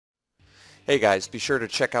Hey guys, be sure to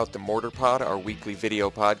check out the Mortar Pod, our weekly video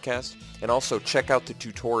podcast, and also check out the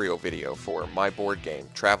tutorial video for my board game,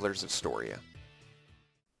 Travelers of Storia.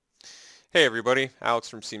 Hey everybody, Alex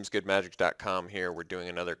from SeemsGoodMagic.com here. We're doing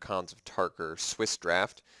another Khans of Tarkir Swiss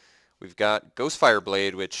draft. We've got Ghostfire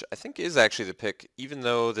Blade, which I think is actually the pick, even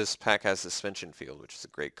though this pack has Suspension Field, which is a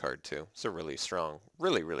great card too. It's a really strong,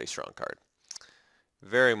 really strong card.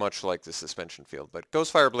 Very much like the Suspension Field, but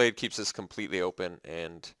Ghostfire Blade keeps us completely open,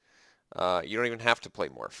 and you don't even have to play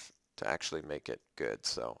Morph to actually make it good.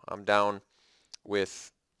 So I'm down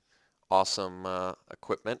with awesome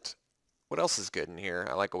equipment. What else is good in here?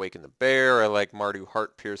 I like Awaken the Bear. I like Mardu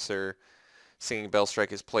Heart Piercer. Singing Bell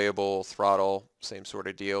Strike is playable. Throttle, same sort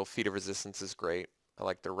of deal. Feat of Resistance is great. I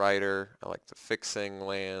like the Rider. I like the Fixing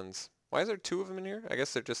lands. Why is there 2 of them in here? I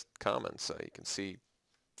guess they're just common, so you can see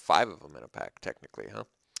 5 of them in a pack, technically, huh?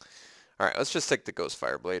 Alright, let's just take the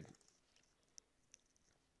Ghostfire Blade.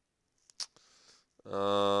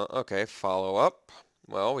 Okay, follow up.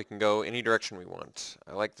 Well, we can go any direction we want.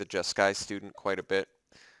 I like the Jeskai Student quite a bit.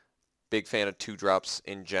 Big fan of 2-drops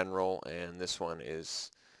in general, and this one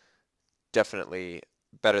is definitely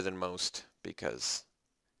better than most because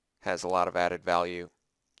it has a lot of added value,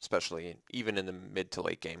 especially even in the mid to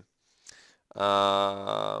late game.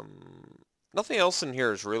 Nothing else in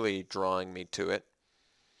here is really drawing me to it.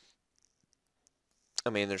 I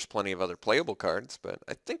mean, there's plenty of other playable cards, but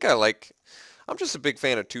I think I'm just a big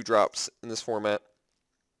fan of 2-drops in this format.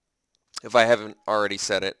 If I haven't already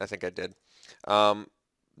said it, I think I did.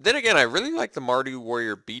 Then again, I really like the Mardu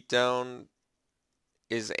Warrior Beatdown.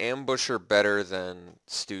 Is Ambusher better than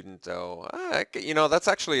Student, though? You know, that's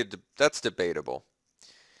actually, that's debatable.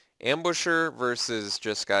 Ambusher versus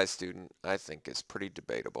Jeskai Student, I think, is pretty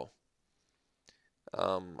debatable.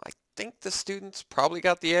 I think the Student's probably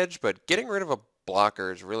got the edge, but getting rid of a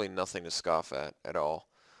blocker is really nothing to scoff at all.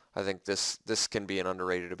 I think this can be an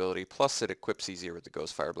underrated ability. Plus, it equips easier with the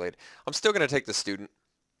Ghostfire Blade. I'm still going to take the Student.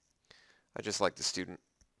 I just like the Student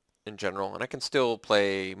in general, and I can still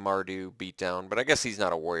play Mardu Beatdown, but I guess he's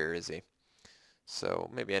not a warrior, is he? So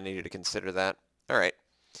maybe I needed to consider that. All right.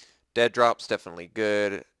 Dead Drop's definitely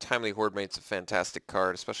good. Timely Horde Mate's a fantastic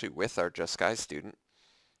card, especially with our Jeskai Student.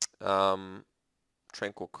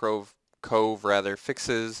 Tranquil Cove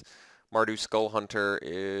fixes. Mardu Skull Hunter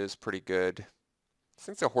is pretty good. I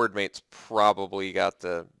think the Horde Mate's probably got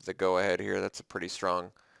the go-ahead here. That's a pretty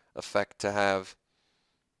strong effect to have.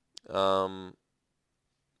 No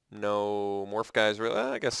Morph guys really.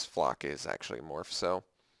 I guess Flock is actually Morph, so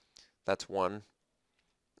that's one.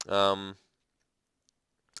 I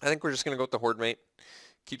think we're just going to go with the Horde Mate.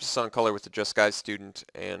 Keeps us on color with the Jeskai Student,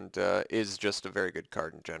 and is just a very good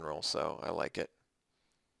card in general, so I like it.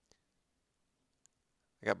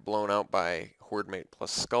 I got blown out by Horde Mate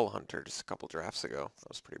plus Skull Hunter just a couple drafts ago. That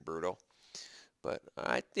was pretty brutal. But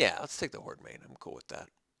yeah, let's take the Horde Mate. I'm cool with that.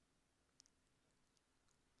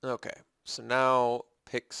 Okay, so now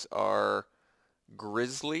picks are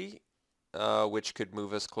Grizzly, which could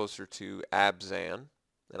move us closer to Abzan,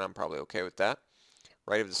 and I'm probably okay with that.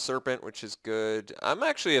 Rite of the Serpent, which is good. I'm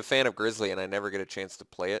actually a fan of Grizzly, and I never get a chance to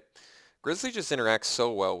play it. Grizzly just interacts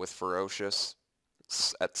so well with Ferocious.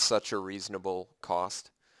 It's at such a reasonable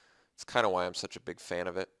cost. It's kind of why I'm such a big fan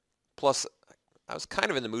of it. Plus, I was kind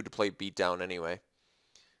of in the mood to play Beatdown anyway.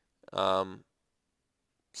 So I'm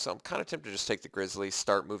kind of tempted to just take the Grizzly,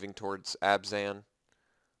 start moving towards Abzan,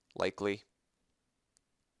 likely,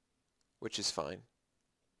 which is fine.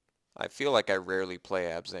 I feel like I rarely play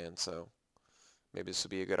Abzan, so maybe this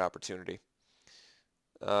will be a good opportunity.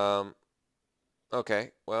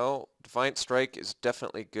 Okay, well, Defiant Strike is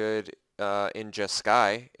definitely good in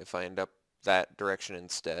Jeskai if I end up that direction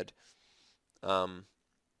instead. I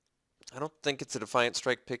don't think it's a Defiant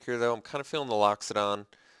Strike pick here, though. I'm kind of feeling the Loxodon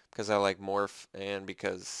because I like Morph and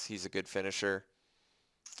because he's a good finisher.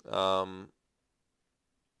 Nothing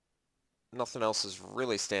else is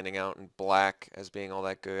really standing out in black as being all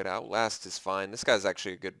that good. Outlast is fine. This guy's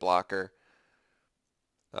actually a good blocker.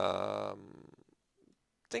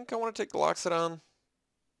 Think I want to take the Loxodon.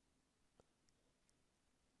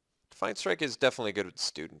 Defiant Strike is definitely good with the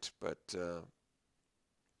Student, but I'm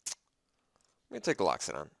going to take the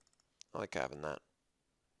Loxodon. I like having that.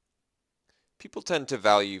 People tend to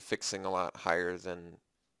value fixing a lot higher than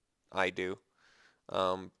I do,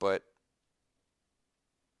 but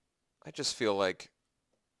I just feel like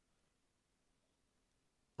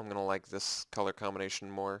I'm going to like this color combination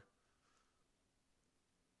more.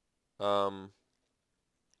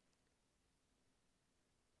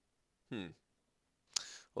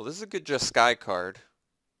 Well, this is a good Jeskai card.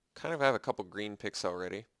 Kind of have a couple green picks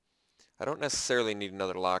already. I don't necessarily need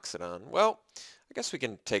another Loxodon. Well, I guess we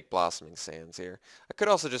can take Blossoming Sands here. I could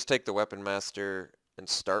also just take the Weapon Master and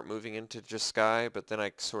start moving into just Sky, but then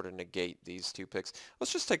I sort of negate these two picks.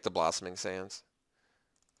 Let's just take the Blossoming Sands.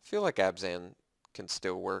 I feel like Abzan can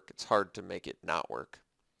still work. It's hard to make it not work.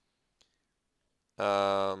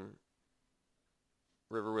 Riverwheel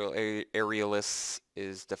Aerialis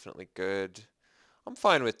is definitely good. I'm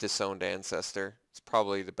fine with Disowned Ancestor. It's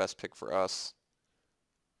probably the best pick for us.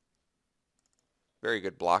 Very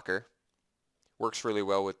good blocker. Works really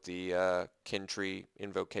well with the Kin Tree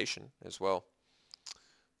Invocation as well.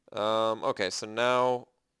 Okay, so now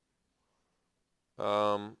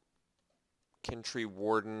Kin Tree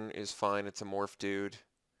Warden is fine. It's a morph dude.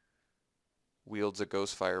 Wields a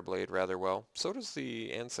Ghost Fire Blade rather well. So does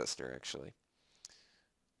the Ancestor, actually.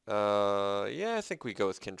 Yeah, I think we go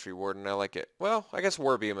with Kin Tree Warden. I like it. Well, I guess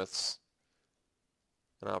War Behemoth's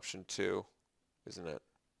an option too, isn't it?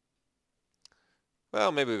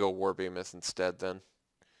 Well, maybe we go War Behemoth instead then.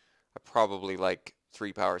 I probably like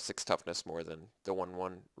 3 power, 6 toughness more than the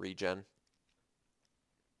 1/1 regen.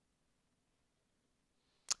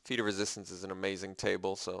 Feat of Resistance is an amazing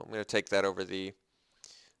table, so I'm going to take that over the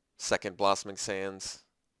second Blossoming Sands.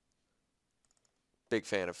 Big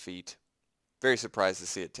fan of Feat. Very surprised to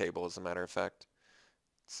see it table, as a matter of fact.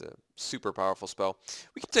 It's a super powerful spell.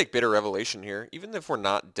 We can take Bitter Revelation here. Even if we're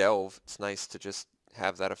not Delve, it's nice to just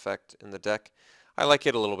have that effect in the deck. I like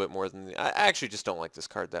it a little bit more than... I actually just don't like this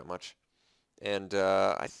card that much. And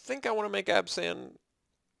I think I want to make Abzan...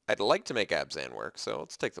 I'd like to make Abzan work, so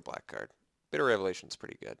let's take the black card. Bitter Revelation's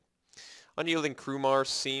pretty good. Unyielding Krumar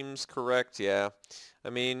seems correct, yeah. I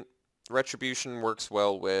mean, Retribution works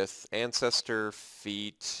well with Ancestor,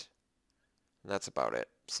 Feat... And that's about it.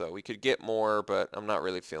 So we could get more, but I'm not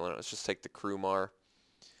really feeling it. Let's just take the Krumar,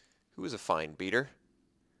 who is a fine beater.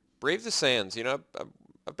 Brave the Sands. You know,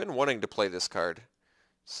 I've been wanting to play this card.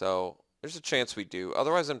 So there's a chance we do.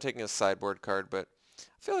 Otherwise, I'm taking a sideboard card, but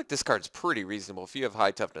I feel like this card's pretty reasonable. If you have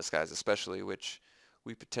high toughness guys, especially, which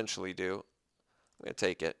we potentially do, I'm going to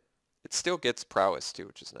take it. It still gets prowess, too,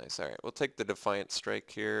 which is nice. All right, we'll take the Defiant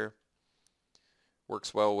Strike here.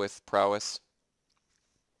 Works well with prowess.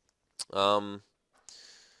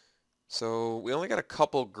 So we only got a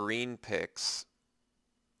couple green picks,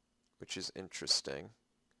 which is interesting.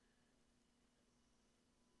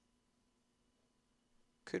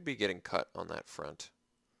 Could be getting cut on that front.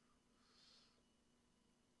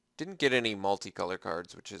 Didn't get any multicolor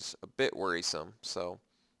cards, which is a bit worrisome. So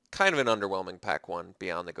kind of an underwhelming pack one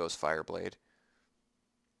beyond the Ghost Fireblade.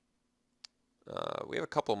 We have a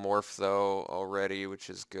couple morph though already, which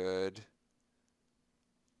is good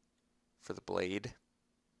for the blade.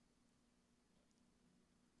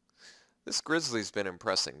 This Grizzly's been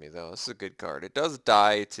impressing me though. This is a good card. It does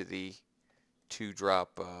die to the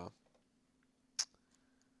 2-drop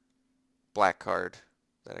black card.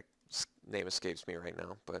 That name escapes me right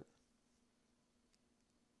now, but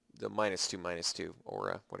the -2/-2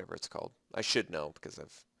 aura, whatever it's called. I should know because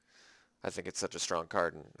I think it's such a strong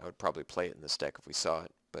card, and I would probably play it in this deck if we saw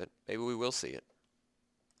it, but maybe we will see it.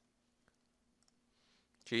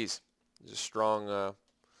 Jeez, there's a strong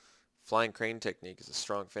Flying Crane technique is a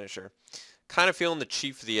strong finisher. Kind of feeling the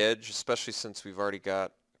Chief of the Edge, especially since we've already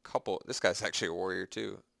got a couple. This guy's actually a warrior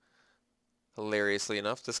too. Hilariously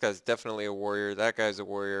enough, this guy's definitely a warrior. That guy's a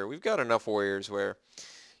warrior. We've got enough warriors where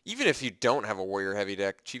even if you don't have a warrior heavy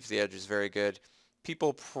deck, Chief of the Edge is very good.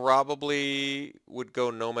 People probably would go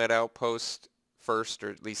Nomad Outpost first, or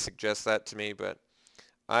at least suggest that to me, but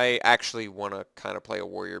I actually want to kind of play a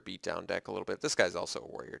warrior beatdown deck a little bit. This guy's also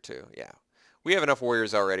a warrior too, yeah. We have enough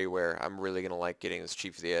warriors already where I'm really going to like getting this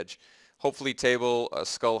Chief of the Edge. Hopefully table a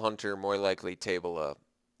Skull Hunter, more likely table a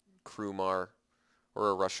Krumar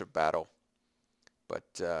or a Rush of Battle.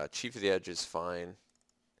 But Chief of the Edge is fine.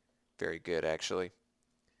 Very good, actually.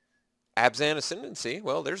 Abzan Ascendancy.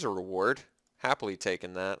 Well, there's a reward. Happily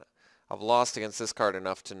taken that. I've lost against this card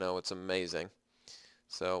enough to know it's amazing.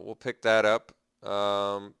 So we'll pick that up.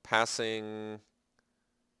 Passing...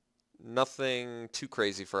 Nothing too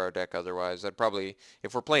crazy for our deck otherwise. I'd probably,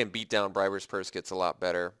 if we're playing beatdown, Briber's Purse gets a lot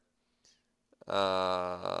better.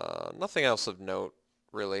 Nothing else of note,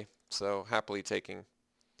 really. So happily taking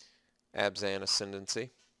Abzan Ascendancy.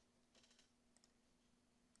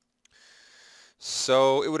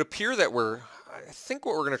 So it would appear that I think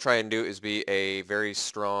what we're going to try and do is be a very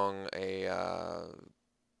strong,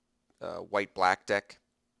 white-black deck.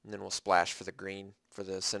 And then we'll splash for the green, for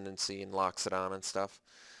the Ascendancy and Loxodon and stuff.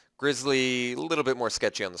 Grizzly, a little bit more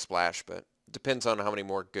sketchy on the splash, but depends on how many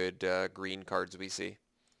more good green cards we see.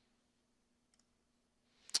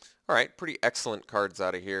 All right, pretty excellent cards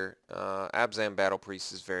out of here. Abzan Battle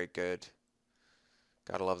Priest is very good.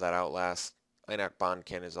 Gotta love that Outlast. Einak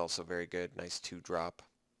Bondkin is also very good. Nice 2-drop.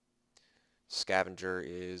 Scavenger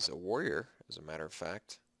is a warrior, as a matter of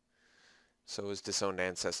fact. So is Disowned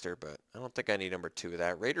Ancestor, but I don't think I need number 2 of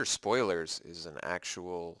that. Raider Spoilers is an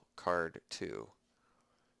actual card, too.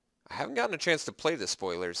 I haven't gotten a chance to play the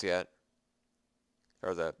Spoilers yet.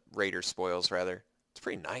 Or the Raider Spoils, rather. It's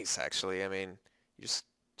pretty nice, actually. I mean, you just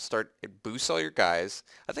start, it boosts all your guys.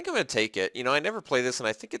 I think I'm going to take it. You know, I never play this, and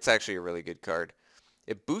I think it's actually a really good card.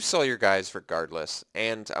 It boosts all your guys regardless,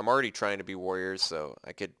 and I'm already trying to be warriors, so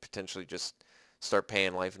I could potentially just start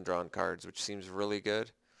paying life and drawing cards, which seems really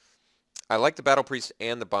good. I like the Battle Priest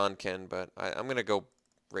and the Bondkin, but I'm going to go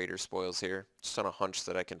Raider Spoils here, just on a hunch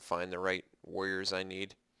that I can find the right warriors I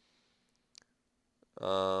need.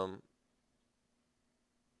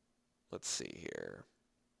 Let's see here.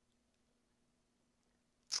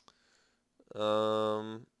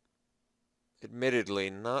 Admittedly,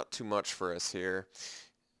 not too much for us here.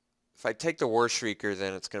 If I take the War Shrieker,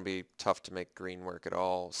 then it's going to be tough to make green work at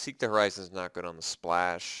all. Seek the Horizon is not good on the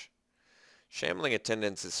splash. Shambling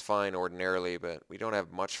Attendance is fine ordinarily, but we don't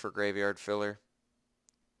have much for graveyard filler.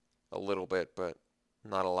 A little bit, but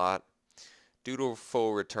not a lot.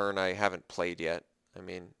 Dutiful Return I haven't played yet. I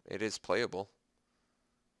mean, it is playable.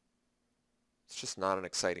 It's just not an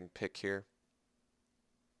exciting pick here.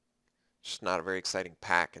 Just not a very exciting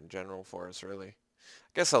pack in general for us, really.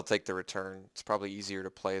 I guess I'll take the return. It's probably easier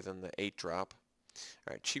to play than the 8-drop.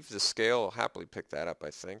 All right, Chief of the Scale. I'll happily pick that up,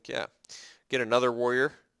 I think. Yeah. Get another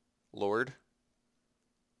warrior. Lord.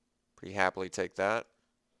 Pretty happily take that.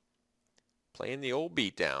 Playing the old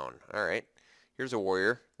beatdown. All right. Here's a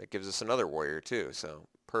warrior. That gives us another warrior, too. So,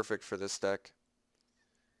 perfect for this deck.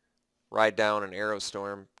 Ride Down and Arrow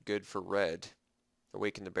Storm. Good for red.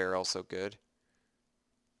 Awaken the Bear, also good.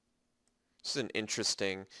 This is an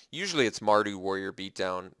interesting, usually it's Mardu Warrior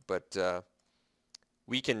Beatdown, but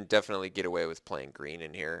we can definitely get away with playing green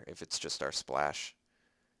in here if it's just our splash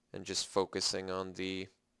and just focusing on the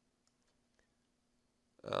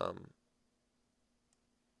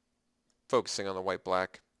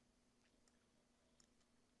white-black.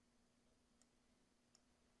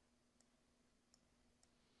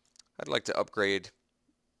 I'd like to upgrade.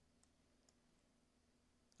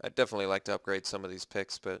 I'd definitely like to upgrade some of these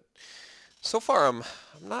picks, but so far I'm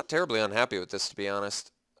not terribly unhappy with this, to be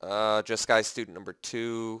honest. Just Sky Student number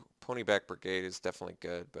 2, Ponyback Brigade is definitely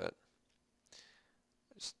good, but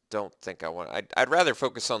I just don't think I want. I'd rather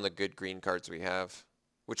focus on the good green cards we have,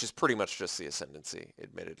 which is pretty much just the Ascendancy,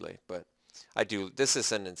 admittedly, but this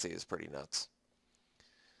Ascendancy is pretty nuts.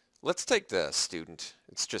 Let's take the Student.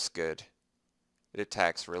 It's just good. It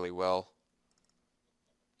attacks really well.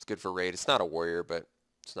 It's good for raid. It's not a warrior, but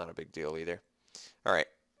it's not a big deal either. All right.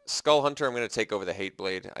 Skull Hunter, I'm going to take over the Hate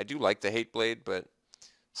Blade. I do like the Hate Blade, but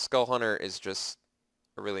Skull Hunter is just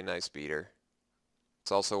a really nice beater.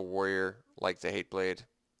 It's also a warrior like the Hate Blade.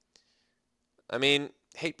 I mean,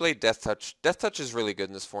 Hate Blade, Death Touch. Death Touch is really good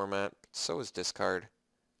in this format. So is Discard.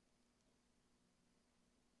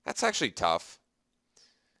 That's actually tough.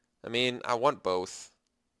 I mean, I want both.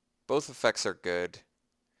 Both effects are good.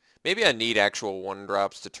 Maybe I need actual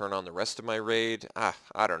 1-drops to turn on the rest of my raid. I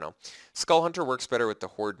don't know. Skull Hunter works better with the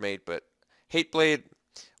Horde Mate, but Hate Blade,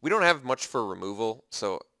 we don't have much for removal,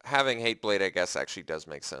 so having Hate Blade, I guess, actually does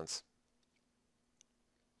make sense.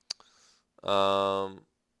 God,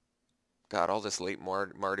 all this late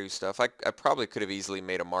Mardu stuff. I probably could have easily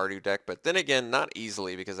made a Mardu deck, but then again, not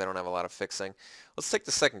easily because I don't have a lot of fixing. Let's take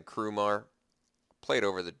the second Krumar. Play it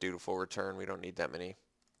over the Dutiful Return. We don't need that many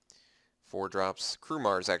 4-drops.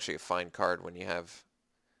 Krumar is actually a fine card when you have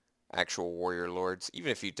actual Warrior Lords. Even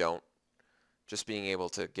if you don't, just being able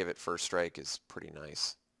to give it first strike is pretty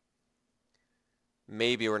nice.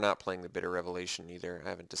 Maybe we're not playing the Bitter Revelation either. I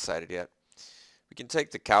haven't decided yet. We can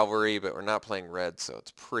take the Cavalry, but we're not playing red, so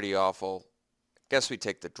it's pretty awful. I guess we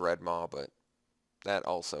take the Dreadmaw, but that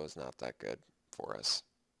also is not that good for us.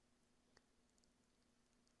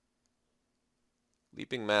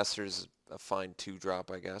 Leaping Master's a fine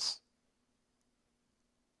 2-drop, I guess.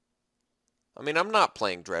 I mean, I'm not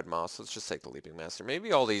playing Dreadmaw, so let's just take the Leaping Master.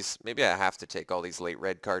 Maybe I have to take all these late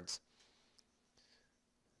red cards.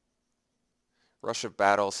 Rush of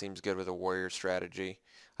Battle seems good with a warrior strategy.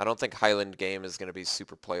 I don't think Highland Game is going to be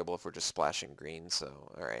super playable if we're just splashing green,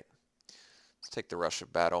 so alright. Let's take the Rush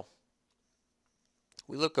of Battle.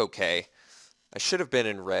 We look okay. I should have been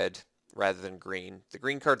in red rather than green. The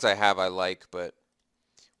green cards I have I like, but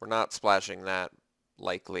we're not splashing that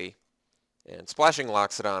likely. And splashing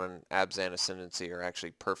Loxodon and Abzan Ascendancy are actually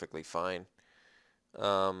perfectly fine.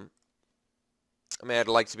 I mean, I'd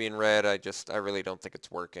like to be in red. I really don't think it's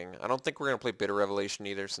working. I don't think we're going to play Bitter Revelation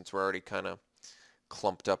either, since we're already kind of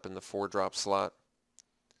clumped up in the 4-drop slot.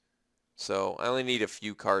 So I only need a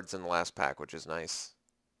few cards in the last pack, which is nice.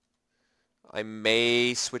 I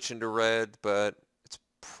may switch into red, but it's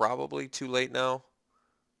probably too late now.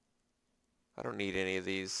 I don't need any of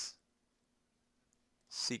these.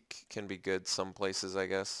 Seek can be good some places, I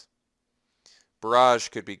guess. Barrage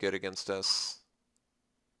could be good against us.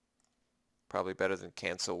 Probably better than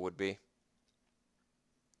Cancel would be.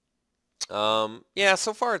 Yeah,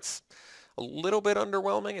 so far it's a little bit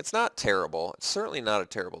underwhelming. It's not terrible. It's certainly not a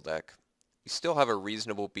terrible deck. We still have a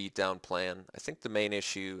reasonable beatdown plan. I think the main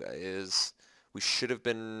issue is we should have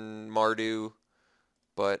been Mardu,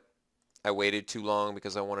 but I waited too long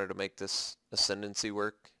because I wanted to make this Ascendancy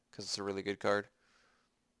work because it's a really good card.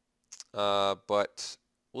 But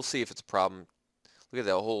we'll see if it's a problem. Look at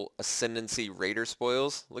that whole Ascendancy Raider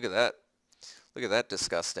spoils. Look at that. Look at that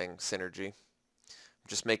disgusting synergy. I'm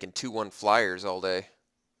just making 2/1 flyers all day.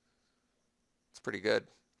 It's pretty good.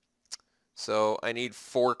 So I need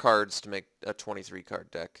 4 cards to make a 23 card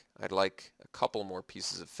deck. I'd like a couple more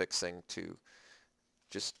pieces of fixing to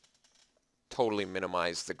just totally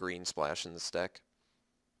minimize the green splash in this deck.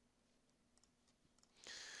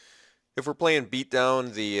 If we're playing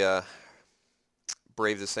beatdown, the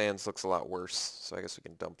Brave the Sands looks a lot worse, so I guess we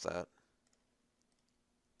can dump that.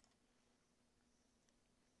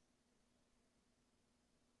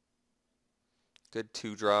 Good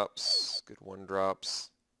 2-drops, good 1-drops.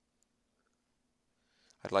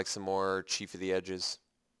 I'd like some more Chief of the Edges.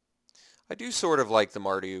 I do sort of like the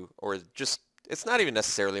Mardu, or just, it's not even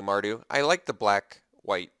necessarily Mardu. I like the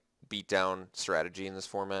black-white beatdown strategy in this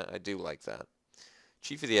format. I do like that.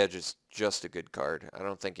 Chief of the Edge is just a good card. I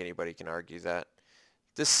don't think anybody can argue that.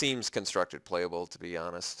 This seems constructed playable, to be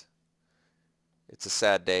honest. It's a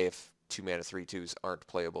sad day if 2-mana 3/2s aren't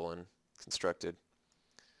playable and constructed.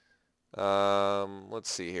 Let's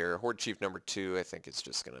see here. Horde Chief number 2, I think it's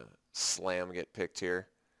just going to slam get picked here.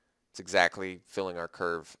 It's exactly filling our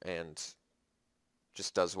curve and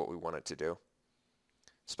just does what we want it to do,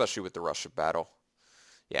 especially with the rush of battle.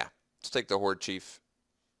 Yeah, let's take the Horde Chief.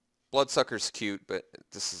 Bloodsucker's cute, but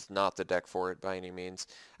this is not the deck for it by any means.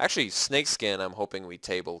 Actually, Snakeskin I'm hoping we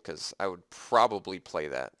table because I would probably play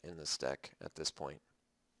that in this deck at this point.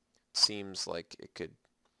 Seems like it could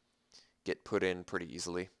get put in pretty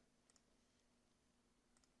easily.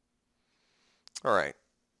 Alright,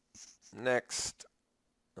 next,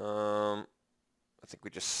 I think we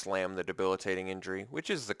just slammed the Debilitating Injury, which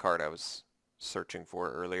is the card I was searching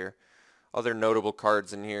for earlier. Other notable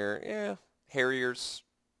cards in here, yeah, Harrier's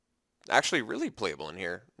actually really playable in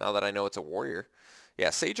here, now that I know it's a warrior. Yeah,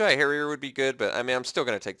 Sage Eye Harrier would be good, but I mean, I'm still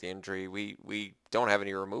going to take the injury. We don't have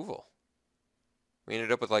any removal. We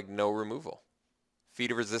ended up with like no removal. Feat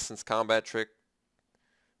of Resistance combat trick,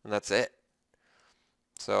 and that's it.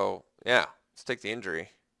 So, yeah. Let's take the injury.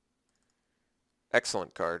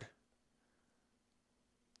 Excellent card.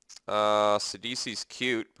 Sidisi's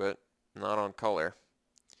cute, but not on color.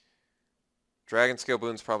 Dragon Scale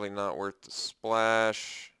Boon's probably not worth the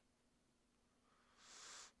splash.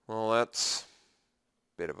 Well, that's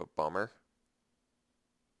a bit of a bummer.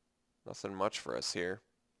 Nothing much for us here.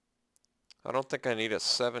 I don't think I need a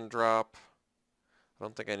 7-drop. I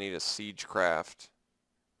don't think I need a Siegecraft.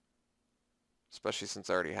 Especially since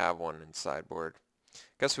I already have one in sideboard.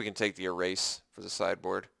 Guess we can take the Erase for the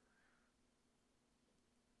sideboard.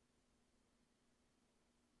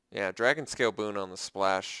 Yeah, Dragon Scale Boon on the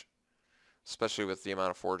splash. Especially with the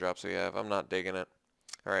amount of 4-drops we have. I'm not digging it.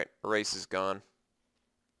 Alright, Erase is gone.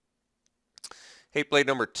 Hateblade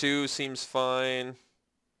number 2 seems fine.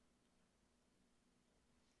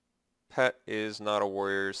 Pet is not a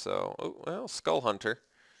warrior, so... Oh, well, Skull Hunter.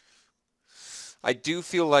 I do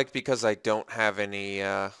feel like because I don't have any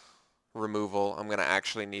removal, I'm going to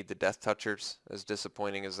actually need the Death Touchers, as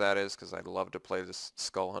disappointing as that is, because I'd love to play this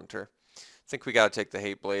Skull Hunter. I think we got to take the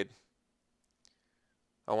Hateblade.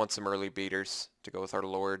 I want some early beaters to go with our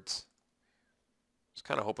Lords. I was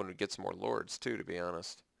kind of hoping we'd get some more Lords, too, to be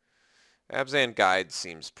honest. Abzan Guide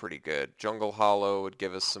seems pretty good. Jungle Hollow would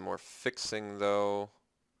give us some more fixing, though.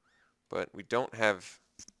 But we don't have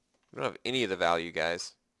any of the value,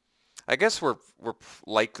 guys. I guess we're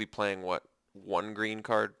likely playing, what, 1 green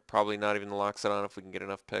card? Probably not even the Loxodon if we can get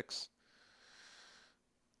enough picks.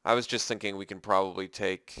 I was just thinking we can probably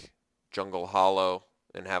take Jungle Hollow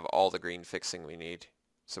and have all the green fixing we need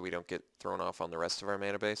so we don't get thrown off on the rest of our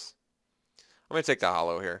mana base. I'm going to take the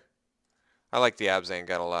Hollow here. I like the Abzan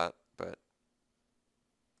Guide a lot, but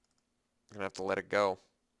I'm going to have to let it go.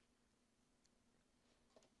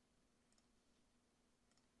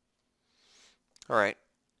 Alright.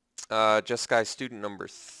 Jeskai student number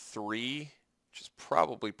 3. which is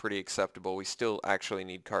probably pretty acceptable. We still actually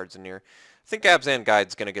need cards in here. I think Abzan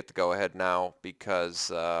Guide's going to get the go-ahead now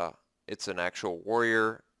because it's an actual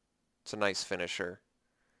warrior. It's a nice finisher.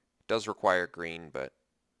 It does require green, but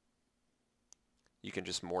you can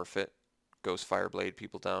just morph it. Ghost Fireblade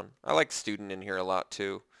people down. I like Student in here a lot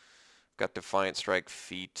too. Got Defiant Strike,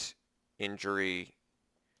 Feat, Injury,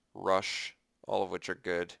 Rush, all of which are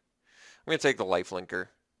good. I'm going to take the Lifelinker.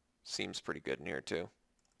 Seems pretty good in here too.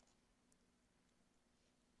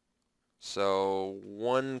 So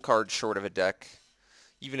one card short of a deck.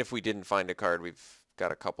 Even if we didn't find a card, we've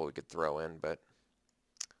got a couple we could throw in, but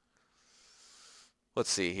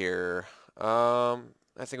let's see here. I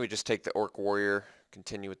think we just take the Orc Warrior,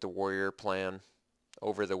 continue with the Warrior plan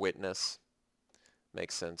over the Witness.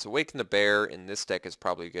 Makes sense. Awaken the Bear in this deck is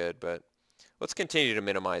probably good, but let's continue to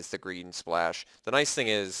minimize the green splash. The nice thing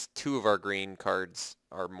is 2 of our green cards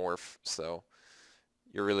are morph, so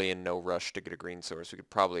you're really in no rush to get a green source. We could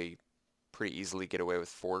probably pretty easily get away with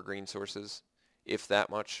 4 green sources, if that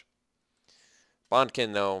much.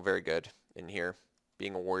 Bondkin, though, very good in here,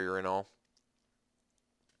 being a warrior and all.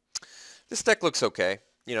 This deck looks okay.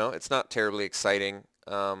 You know, it's not terribly exciting.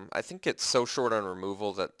 I think it's so short on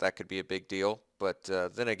removal that that could be a big deal. But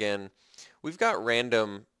then again, we've got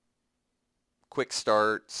random quick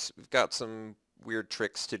starts. We've got some weird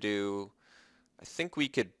tricks to do. I think we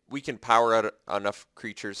can power out enough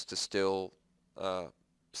creatures to still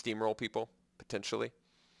steamroll people, potentially.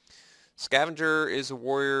 Scavenger is a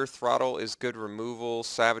warrior. Throttle is good removal.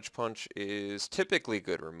 Savage Punch is typically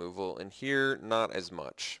good removal. And here, not as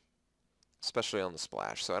much, especially on the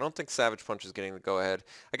splash. So I don't think Savage Punch is getting the go-ahead.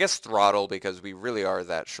 I guess Throttle, because we really are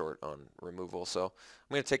that short on removal. So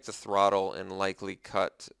I'm going to take the Throttle and likely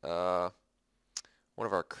cut one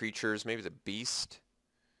of our creatures, maybe the Beast.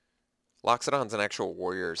 Loxodon's an actual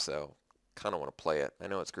warrior, so kind of want to play it. I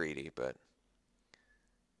know it's greedy, but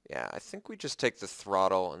yeah, I think we just take the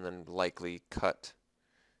Throttle and then likely cut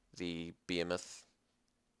the Behemoth.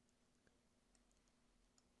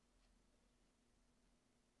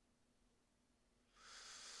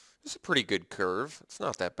 It's a pretty good curve. It's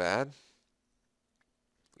not that bad.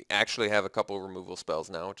 We actually have a couple removal spells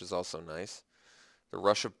now, which is also nice. The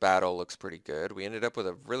Rush of Battle looks pretty good. We ended up with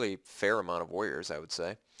a really fair amount of warriors, I would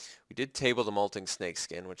say. We did table the Molting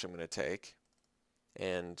Snakeskin, which I'm going to take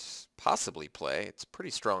and possibly play. It's a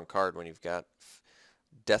pretty strong card when you've got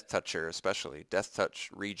Death Toucher, especially. Death Touch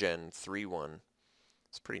regen 3/1.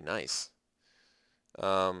 It's pretty nice.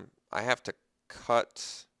 I have to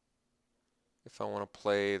cut if I want to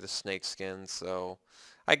play the Snakeskin, so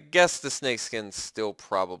I guess the Snakeskin's still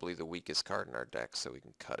probably the weakest card in our deck, so we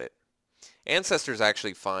can cut it. Ancestor's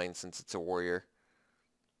actually fine since it's a warrior,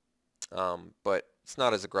 but it's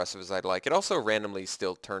not as aggressive as I'd like. It also randomly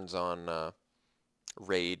still turns on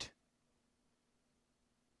Raid,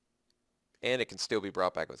 and it can still be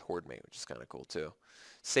brought back with Horde Mate, which is kind of cool too.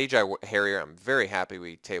 Sage Eye Harrier, I'm very happy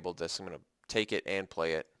we tabled this. I'm going to take it and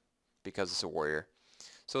play it because it's a warrior.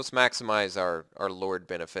 So let's maximize our Lord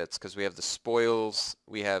benefits because we have the spoils,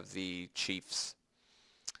 we have the chiefs.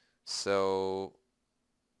 So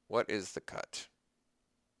what is the cut?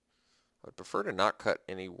 I would prefer to not cut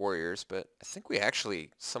any warriors, but I think we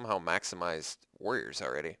actually somehow maximized warriors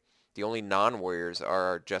already. The only non-warriors are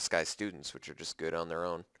our Jeskai students, which are just good on their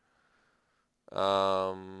own.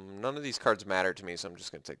 None of these cards matter to me, so I'm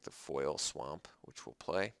just going to take the foil swamp, which we'll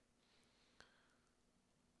play.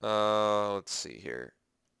 Let's see here.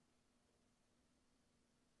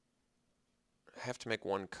 I have to make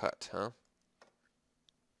one cut, huh?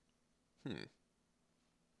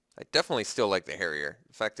 I definitely still like the Harrier.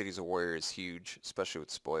 The fact that he's a warrior is huge, especially with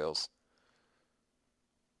spoils.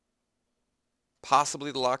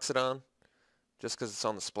 Possibly the Loxodon, just because it's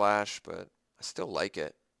on the splash, but I still like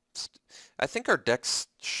it. I think our deck's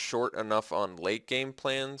short enough on late game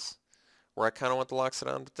plans where I kind of want the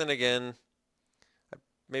Loxodon, but then again,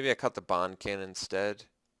 maybe I cut the Bondkin instead.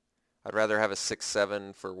 I'd rather have a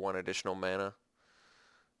 6/7 for 1 additional mana.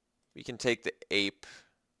 We can take the Ape.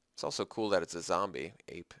 It's also cool that it's a zombie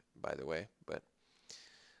ape, by the way, but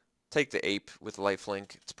take the Ape with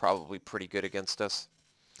lifelink. It's probably pretty good against us.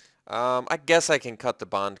 I guess I can cut the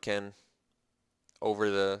Bondkin over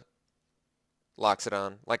the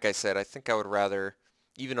Loxodon. Like I said, I think I would rather,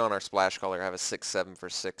 even on our splash color, have a 6/7 for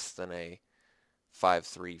 6 than a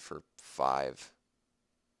 5/3 for 5.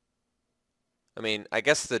 I mean, I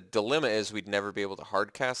guess the dilemma is we'd never be able to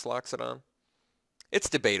hardcast Loxodon. It's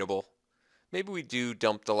debatable. Maybe we do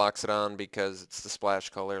dump the Loxodon because it's the splash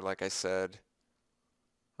color, like I said.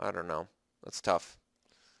 I don't know. That's tough.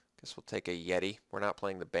 Guess we'll take a Yeti. We're not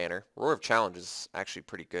playing the banner. Roar of Challenge is actually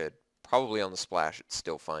pretty good. Probably on the splash, it's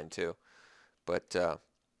still fine too. But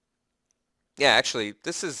yeah, actually,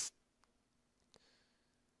 this is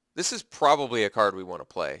probably a card we want to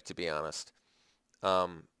play, to be honest.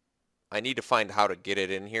 Um, I need to find how to get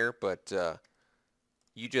it in here, but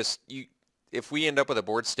you if we end up with a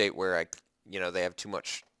board state where they have too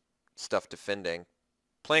much stuff defending,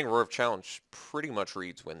 playing Roar of Challenge pretty much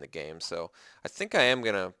reads win the game. So I think I am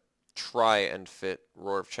gonna try and fit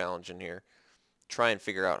Roar of Challenge in here. Try and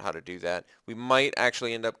figure out how to do that. We might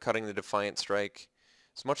actually end up cutting the Defiant Strike.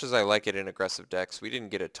 As much as I like it in aggressive decks, we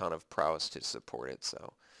didn't get a ton of prowess to support it,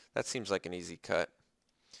 so that seems like an easy cut.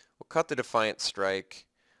 We'll cut the Defiant Strike.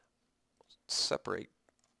 Separate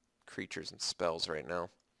creatures and spells right now.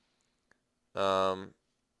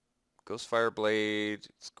 Ghostfire Blade,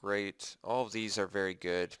 it's great. All of these are very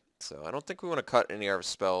good. So I don't think we want to cut any of our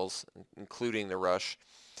spells, including the Rush.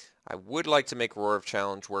 I would like to make Roar of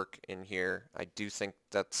Challenge work in here. I do think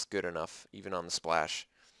that's good enough, even on the splash,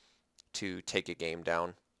 to take a game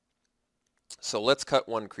down. So let's cut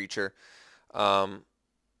one creature.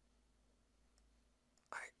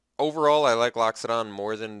 Overall, I like Loxodon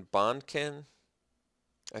more than Bondkin,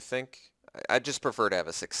 I think. I just prefer to have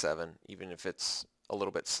a 6/7, even if it's a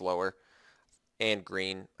little bit slower. And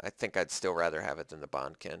green, I think I'd still rather have it than the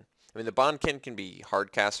Bondkin. I mean, the Bondkin can be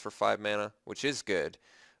hard cast for 5 mana, which is good,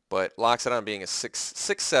 but Loxodon being a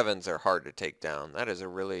 6/7s are hard to take down. That is a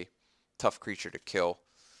really tough creature to kill.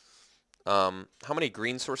 How many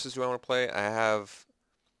green sources do I want to play? I have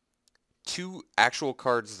 2 actual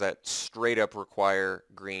cards that straight up require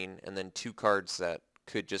green, and then 2 cards that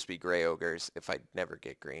could just be gray ogres if I never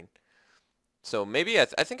get green. So maybe I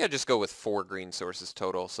think I just go with 4 green sources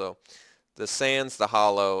total. So the Sands, the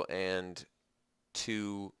Hollow, and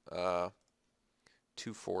 2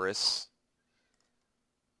 forests.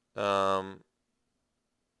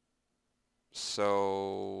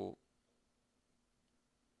 So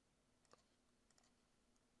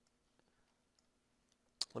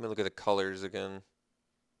let me look at the colors again.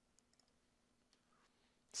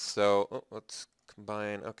 So let's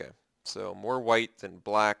combine. Okay, so more white than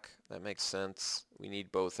black. That makes sense. We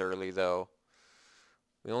need both early though.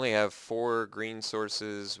 We only have 4 green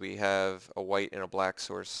sources. We have a white and a black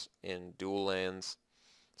source in dual lands.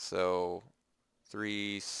 So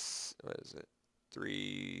 3, what is it?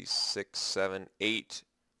 3, 6, 7, 8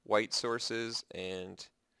 white sources and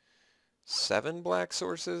 7 black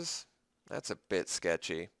sources. That's a bit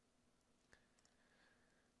sketchy.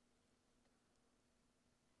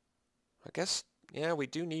 I guess, yeah, we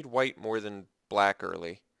do need white more than black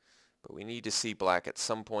early, but we need to see black at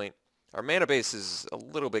some point. Our mana base is a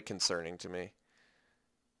little bit concerning to me.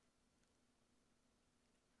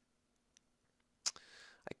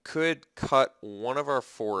 I could cut one of our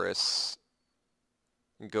forests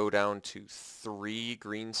and go down to 3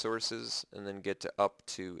 green sources and then get to up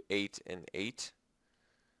to 8 and 8,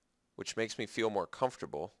 which makes me feel more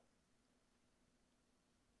comfortable.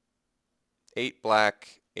 8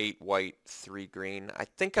 black, 8 white, 3 green. I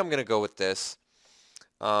think I'm going to go with this.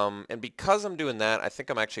 And because I'm doing that, I think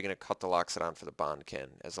I'm actually going to cut the Loxodon for the Bondkin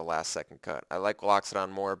as a last second cut. I like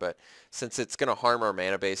Loxodon more, but since it's going to harm our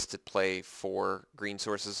mana base to play 4 green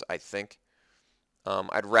sources, I think,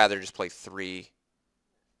 I'd rather just play 3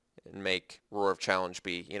 and make Roar of Challenge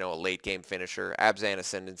be, a late game finisher. Abzan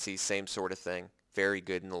Ascendancy, same sort of thing. Very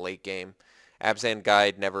good in the late game. Abzan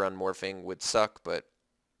Guide, never unmorphing, would suck, but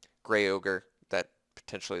Grey Ogre, that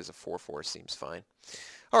potentially is a 4/4, seems fine.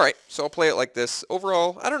 Alright, so I'll play it like this.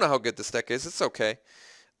 Overall, I don't know how good this deck is. It's okay.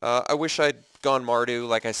 I wish I'd gone Mardu,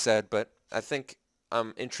 like I said, but I think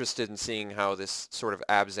I'm interested in seeing how this sort of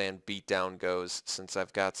Abzan beatdown goes, since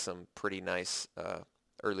I've got some pretty nice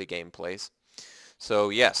early game plays. So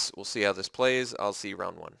yes, we'll see how this plays. I'll see you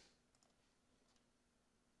round 1.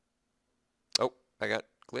 Oh, I got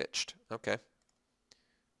glitched. Okay.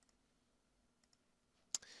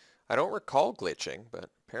 I don't recall glitching, but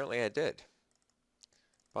apparently I did.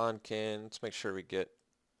 Bondkin, let's make sure we get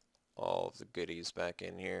all of the goodies back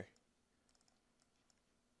in here.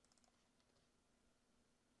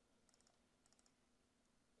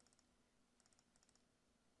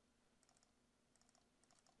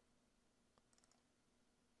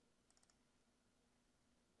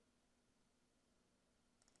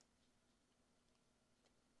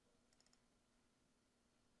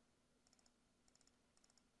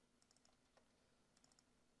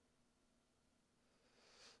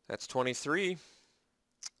 That's 23.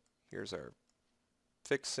 Here's our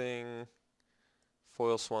fixing.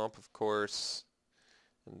 Foil Swamp, of course.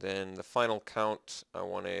 And then the final count I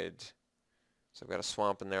wanted, so I've got a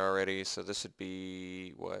swamp in there already, so this would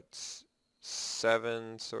be, what,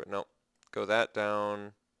 7? So, no, go that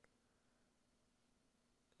down.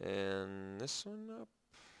 And this one up.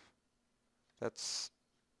 That's,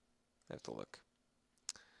 I have to look.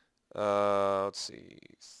 Let's see,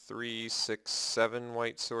 3, 6, 7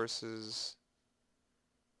 white sources,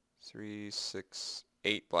 3, 6,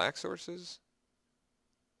 8 black sources.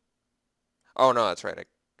 Oh no, that's right, I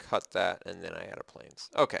cut that and then I added planes.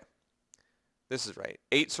 Okay, this is right.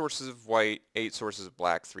 8 sources of white, 8 sources of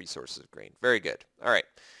black, 3 sources of green. Very good. All right,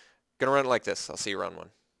 gonna run it like this. I'll see you round 1.